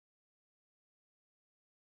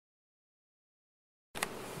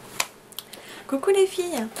Coucou les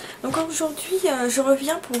filles. Donc aujourd'hui je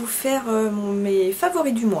reviens pour vous faire mes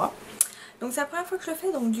favoris du mois. Donc c'est la première fois que je le fais,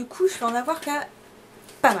 donc du coup je vais en avoir qu'à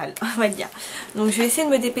pas mal on va dire. Donc je vais essayer de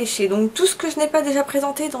me dépêcher. Donc tout ce que je n'ai pas déjà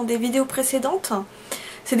présenté dans des vidéos précédentes,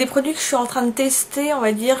 c'est des produits que je suis en train de tester, on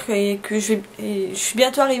va dire, et que je suis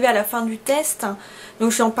bientôt arrivée à la fin du test.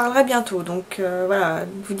 Donc j'en parlerai bientôt. Donc voilà,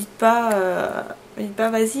 ne vous dites pas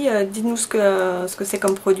vas-y dites-nous ce que c'est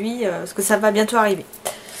comme produit, ce que ça va bientôt arriver.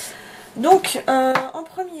 Donc en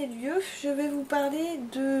premier lieu je vais vous parler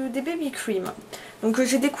des baby cream, donc que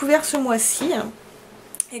j'ai découvert ce mois-ci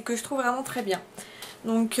et que je trouve vraiment très bien.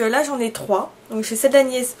 Donc là j'en ai 3, donc j'ai celle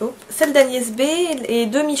d'Agnès B et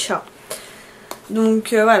 2 Micha. Donc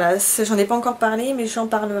voilà, j'en ai pas encore parlé mais j'en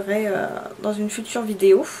parlerai dans une future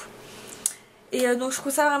vidéo. Et donc je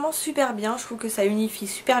trouve ça vraiment super bien, je trouve que ça unifie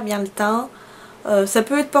super bien le teint. Ça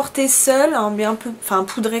peut être porté seul, hein, mais un peu, enfin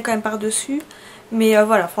poudré quand même par dessus. Mais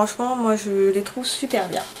voilà, franchement, moi je les trouve super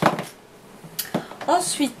bien.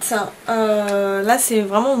 Ensuite, là c'est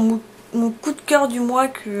vraiment mon coup de cœur du mois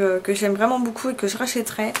que j'aime vraiment beaucoup et que je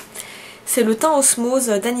rachèterai. C'est le teint Osmose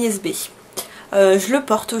d'Agnès B. Je le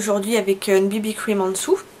porte aujourd'hui avec une BB cream en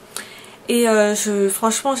dessous. Et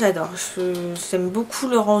franchement j'adore. J'aime beaucoup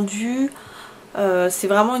le rendu. C'est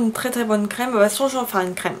vraiment une très très bonne crème. Enfin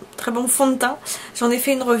une crème, très bon fond de teint. J'en ai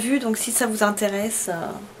fait une revue, donc si ça vous intéresse,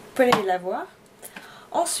 vous pouvez aller la voir.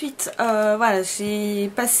 Ensuite, voilà,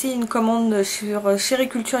 j'ai passé une commande sur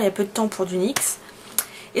Chériculture il y a peu de temps pour du NYX.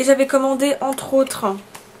 Et j'avais commandé entre autres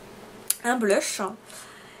un blush.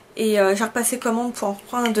 Et j'ai repassé commande pour en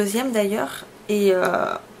reprendre un deuxième d'ailleurs. Et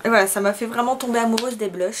voilà, ça m'a fait vraiment tomber amoureuse des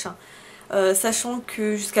blushs. Sachant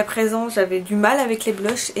que jusqu'à présent j'avais du mal avec les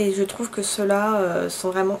blushs et je trouve que ceux-là sont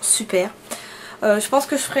vraiment super. Je pense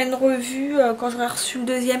que je ferai une revue quand j'aurai reçu le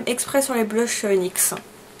deuxième exprès sur les blushs NYX.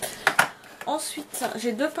 Ensuite,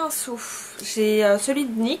 j'ai deux pinceaux. J'ai celui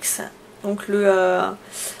de NYX, donc le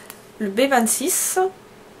B26.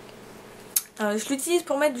 Je l'utilise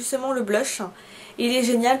pour mettre justement le blush. Il est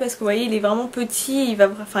génial parce que vous voyez, il est vraiment petit.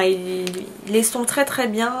 Il estompe très très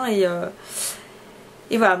bien.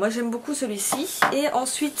 Et voilà, moi j'aime beaucoup celui-ci. Et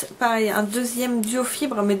ensuite, pareil, un deuxième duo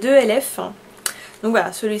fibre, mais 2 LF. Donc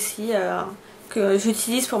voilà, celui-ci que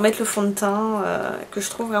j'utilise pour mettre le fond de teint, que je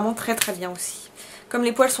trouve vraiment très très bien aussi. Comme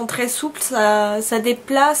les poils sont très souples, ça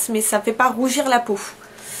déplace, mais ça ne fait pas rougir la peau.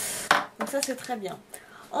 Donc ça c'est très bien.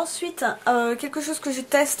 Ensuite, quelque chose que je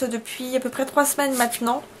teste depuis à peu près 3 semaines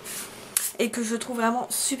maintenant, et que je trouve vraiment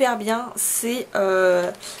super bien, c'est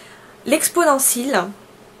l'exponentiel.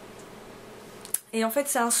 Et en fait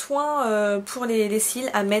c'est un soin pour les cils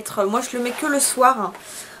à mettre. Moi je le mets que le soir, hein,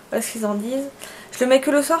 voilà ce qu'ils en disent. Je le mets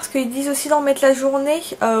que le soir parce qu'ils disent aussi d'en mettre la journée,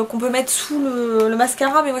 qu'on peut mettre sous le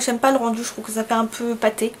mascara, mais moi j'aime pas le rendu, je trouve que ça fait un peu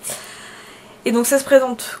pâté. Et donc ça se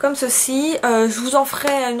présente comme ceci. Je vous en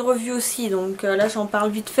ferai une revue aussi, donc là j'en parle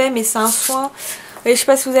vite fait, mais c'est un soin. Et je sais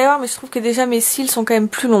pas si vous allez voir, mais je trouve que déjà mes cils sont quand même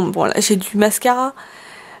plus longs. Bon là j'ai du mascara,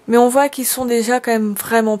 mais on voit qu'ils sont déjà quand même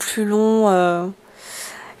vraiment plus longs,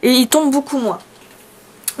 et ils tombent beaucoup moins.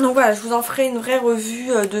 Donc voilà, je vous en ferai une vraie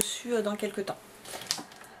revue dessus dans quelques temps.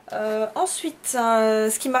 Ensuite,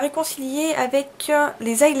 ce qui m'a réconcilié avec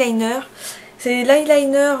les eyeliners, c'est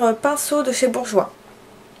l'eyeliner pinceau de chez Bourjois,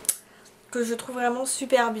 que je trouve vraiment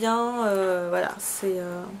super bien. Voilà,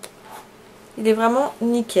 il est vraiment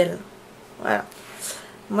nickel. Voilà,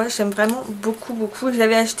 moi j'aime vraiment beaucoup beaucoup. Je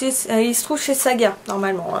l'avais acheté, il se trouve chez Saga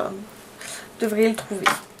normalement, vous devriez le trouver.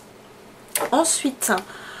 Ensuite,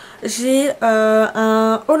 j'ai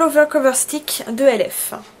un All Over Cover Stick de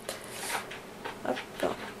LF. Hop.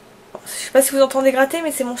 Je sais pas si vous entendez gratter,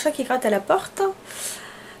 mais c'est mon chat qui gratte à la porte.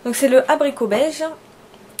 Donc c'est le abricot beige,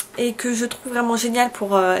 et que je trouve vraiment génial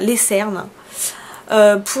pour les cernes,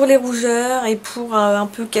 pour les rougeurs et pour un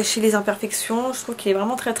peu cacher les imperfections. Je trouve qu'il est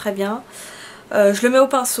vraiment très très bien. Je le mets au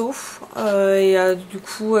pinceau, et du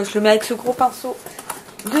coup je le mets avec le gros pinceau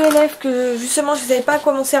de LF que justement je ne savais pas à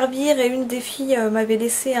quoi m'en servir, et une des filles m'avait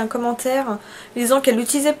laissé un commentaire disant qu'elle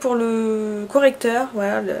l'utilisait pour le correcteur,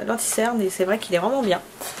 voilà, l'anti-cerne, et c'est vrai qu'il est vraiment bien.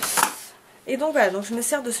 Et donc voilà, donc je me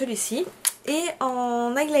sers de celui-ci. Et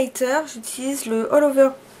en highlighter, j'utilise le All Over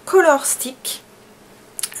Color Stick,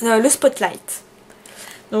 le Spotlight.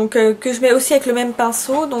 Donc que je mets aussi avec le même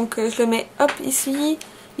pinceau. Donc je le mets hop ici,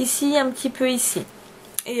 ici, un petit peu ici.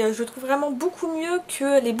 Et je le trouve vraiment beaucoup mieux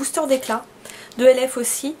que les boosters d'éclat de LF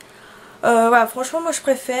aussi. Voilà, franchement moi je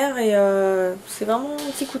préfère, et c'est vraiment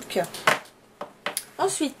un petit coup de cœur.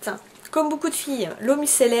 Ensuite, comme beaucoup de filles, l'eau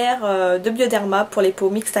micellaire de Bioderma pour les peaux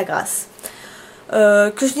mixtes à grasse.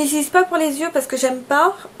 que je n'utilise pas pour les yeux parce que j'aime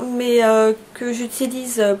pas, mais que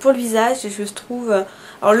j'utilise pour le visage et je trouve...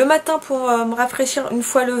 alors le matin pour me rafraîchir une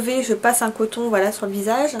fois levé, je passe un coton voilà sur le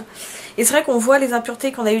visage. Et c'est vrai qu'on voit les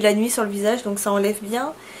impuretés qu'on a eu la nuit sur le visage, donc ça enlève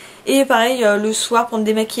bien. Et pareil le soir pour me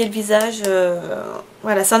démaquiller le visage,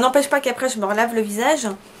 voilà, ça n'empêche pas qu'après je me relave le visage.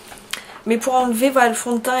 Mais pour enlever voilà, le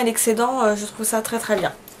fond de teint et l'excédent, je trouve ça très très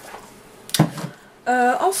bien.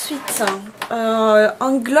 Ensuite,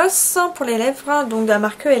 un gloss pour les lèvres, donc de la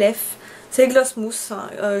marque ELF. C'est les gloss mousse,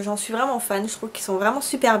 j'en suis vraiment fan, je trouve qu'ils sont vraiment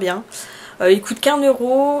super bien. Ils coûtent qu'1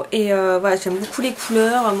 € et voilà, j'aime beaucoup les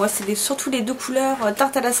couleurs. Moi c'est surtout les deux couleurs,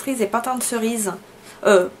 tarte à la cerise et patin de cerise.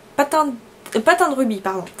 Patin de rubis,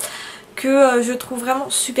 pardon. Que je trouve vraiment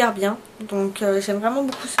super bien. Donc j'aime vraiment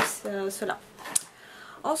beaucoup ceux-là.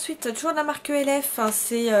 Ensuite, toujours de la marque ELF, hein,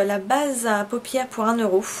 c'est la base à paupières pour 1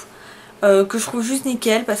 €. Que je trouve juste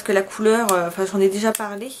nickel parce que la couleur, enfin j'en ai déjà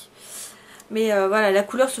parlé. Mais voilà, la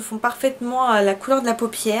couleur se fond parfaitement à la couleur de la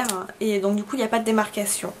paupière. Et donc du coup il n'y a pas de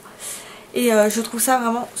démarcation. Et je trouve ça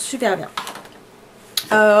vraiment super bien.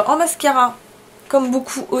 En mascara, comme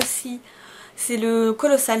beaucoup aussi, c'est le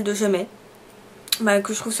Colossal de Je Mets.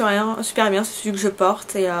 Que je trouve super bien, c'est celui que je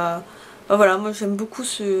porte. Et voilà, moi j'aime beaucoup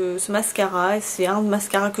ce mascara. Et c'est un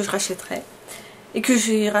mascara que je rachèterai. Et que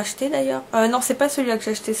j'ai racheté d'ailleurs. Non, c'est pas celui-là que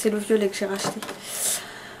j'ai acheté, c'est le violet que j'ai racheté.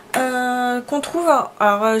 Qu'on trouve,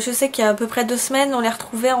 alors je sais qu'il y a à peu près 2 semaines, on les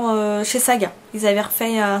retrouvait chez Saga. Ils avaient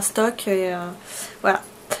refait un stock et voilà.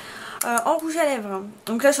 En rouge à lèvres,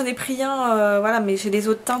 donc là j'en ai pris un, voilà, mais j'ai les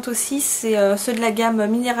autres teintes aussi, c'est ceux de la gamme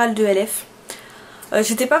minérale de LF.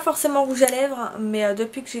 J'étais pas forcément rouge à lèvres, mais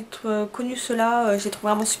depuis que j'ai connu ceux-là, j'ai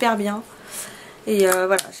trouvé vraiment super bien. Et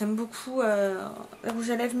voilà, j'aime beaucoup le rouge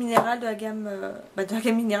à lèvres minéral de la gamme,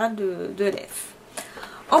 minérale de LF.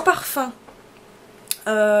 En parfum,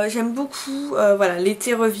 j'aime beaucoup, voilà,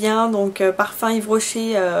 l'été revient, donc parfum Yves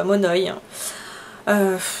Rocher Monoeil.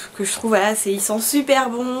 Que je trouve, voilà, ils sont super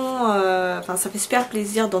bons, enfin ça fait super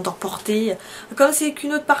plaisir d'en porter. Comme c'est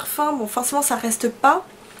qu'une autre parfum, bon forcément ça reste pas,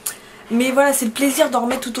 mais voilà, c'est le plaisir d'en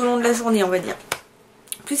remettre tout au long de la journée, on va dire.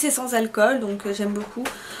 Plus c'est sans alcool, donc j'aime beaucoup.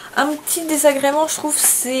 Un petit désagrément je trouve,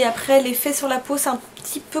 c'est après l'effet sur la peau, c'est un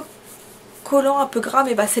petit peu collant, un peu gras,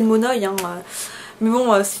 mais bah c'est le Monoeil, hein. Mais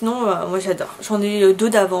bon, sinon moi j'adore, j'en ai 2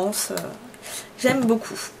 d'avance, j'aime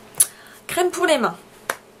beaucoup. Crème pour les mains,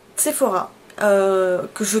 Sephora.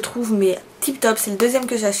 Que je trouve mais tip top, c'est le deuxième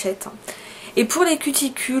que j'achète. Et pour les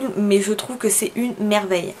cuticules, mais je trouve que c'est une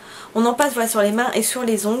merveille. On en passe voilà, sur les mains et sur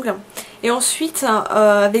les ongles. Et ensuite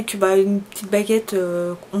avec une petite baguette,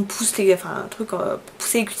 on pousse les, enfin un truc pour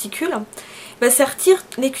pousser les cuticules. Ça retire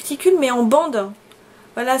les cuticules mais en bande.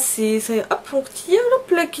 Voilà, c'est hop, on retire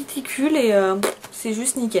hop, la cuticule et c'est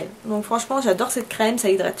juste nickel. Donc franchement j'adore cette crème, ça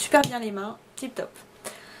hydrate super bien les mains, tip top.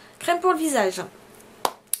 Crème pour le visage.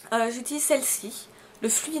 J'utilise celle-ci, le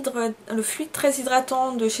fluide très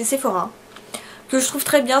hydratant de chez Sephora, que je trouve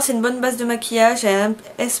très bien, c'est une bonne base de maquillage, elle a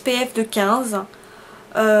un SPF de 15.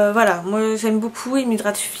 Voilà, moi j'aime beaucoup, il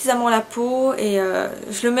m'hydrate suffisamment la peau et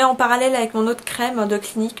je le mets en parallèle avec mon autre crème de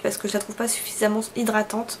Clinique parce que je la trouve pas suffisamment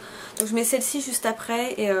hydratante. Donc je mets celle-ci juste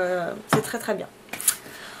après et c'est très très bien.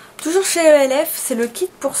 Toujours chez ELF, c'est le kit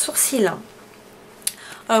pour sourcils.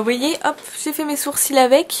 Vous voyez, hop, j'ai fait mes sourcils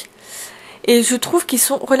avec. Et je trouve qu'ils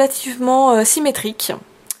sont relativement symétriques.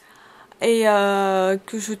 Et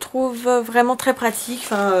que je trouve vraiment très pratiques.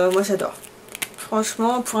 Enfin, moi j'adore.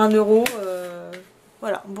 Franchement, pour 1 €,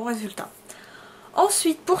 voilà, bon résultat.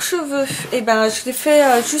 Ensuite, pour cheveux, eh ben, je l'ai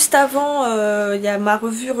fait juste avant. Il y a ma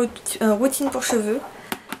revue routine pour cheveux.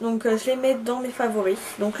 Donc je les mets dans mes favoris.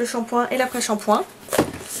 Donc le shampoing et l'après-shampoing.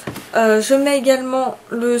 Je mets également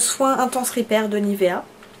le soin Intense Repair de Nivea.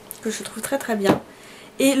 Que je trouve très très bien.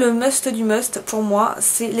 Et le must du must pour moi,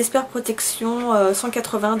 c'est l'Esper Protection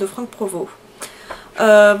 180 de Franck Provost.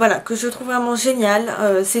 Voilà, que je trouve vraiment génial.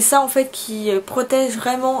 C'est ça en fait qui protège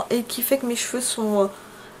vraiment et qui fait que mes cheveux sont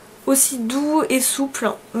aussi doux et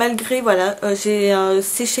souples. Malgré, voilà, j'ai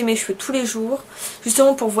séché mes cheveux tous les jours.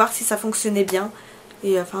 Justement pour voir si ça fonctionnait bien.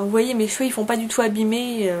 Et enfin, vous voyez, mes cheveux ils font pas du tout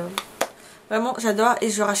abîmer. Vraiment, j'adore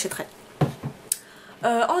et je rachèterai.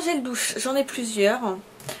 En gel douche, j'en ai plusieurs.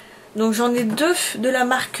 Donc j'en ai 2 de la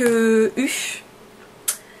marque U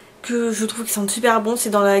que je trouve qu'ils sont super bons. C'est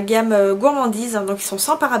dans la gamme gourmandise, donc ils sont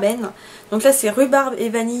sans parabènes. Donc là c'est rhubarbe et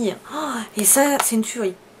vanille. Oh, et ça c'est une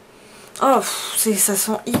tuerie. Oh, ça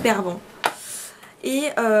sent hyper bon. Et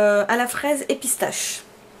à la fraise et pistache.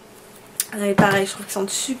 Et pareil, je trouve qu'ils sont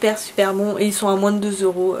super super bons et ils sont à moins de 2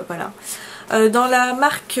 €. Voilà. Dans la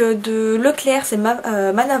marque de Leclerc, c'est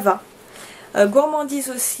Manava. Gourmandise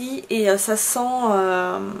aussi et ça sent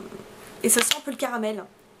un peu le caramel.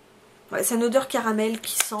 Ouais, c'est une odeur caramel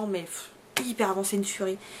qui sent mais hyper avancée, une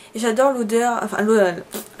tuerie. Et j'adore l'odeur, enfin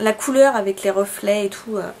la couleur avec les reflets et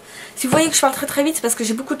tout. Si vous voyez que je parle très très vite, c'est parce que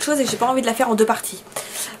j'ai beaucoup de choses et j'ai pas envie de la faire en 2 parties.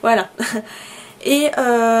 Voilà. Et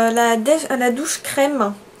la douche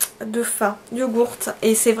crème de Fa, yogourt.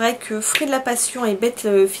 Et c'est vrai que fruit de la passion et bête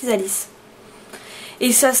le physalis.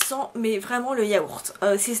 Et ça sent mais vraiment le yaourt.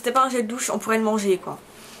 Si c'était pas un gel de douche, on pourrait le manger quoi.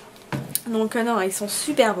 Donc non, ils sont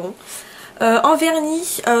super bons. En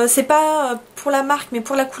vernis, c'est pas pour la marque mais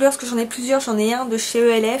pour la couleur parce que j'en ai plusieurs. J'en ai un de chez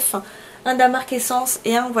ELF, un de la marque Essence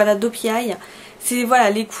et un voilà d'OPI. C'est voilà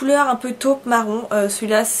les couleurs un peu taupe marron.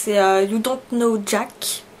 Celui-là c'est You Don't Know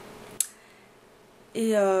Jack.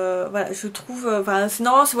 Et voilà, je trouve, voilà,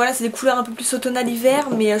 c'est des couleurs un peu plus automnal hiver,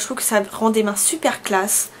 mais je trouve que ça rend des mains super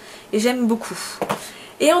classe et j'aime beaucoup.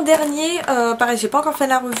 Et en dernier, pareil, j'ai pas encore fait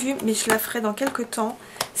la revue, mais je la ferai dans quelques temps.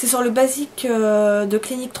 C'est sur le basique de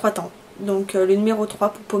Clinique 3 temps, donc le numéro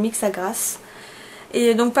 3 pour peau mixte à grasse.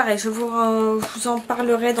 Et donc pareil, je vous en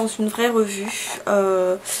parlerai dans une vraie revue.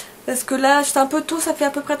 Parce que là, j'étais un peu tôt, ça fait à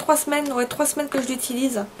peu près 3 semaines, ouais 3 semaines que je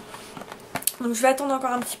l'utilise. Donc je vais attendre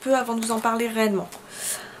encore un petit peu avant de vous en parler réellement.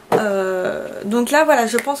 Donc là voilà,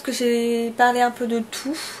 je pense que j'ai parlé un peu de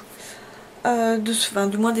tout.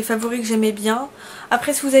 Du moins des favoris que j'aimais bien.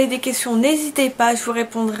 Après si vous avez des questions, n'hésitez pas, je vous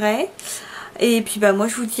répondrai. Et puis bah moi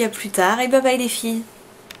je vous dis à plus tard et bye bye les filles.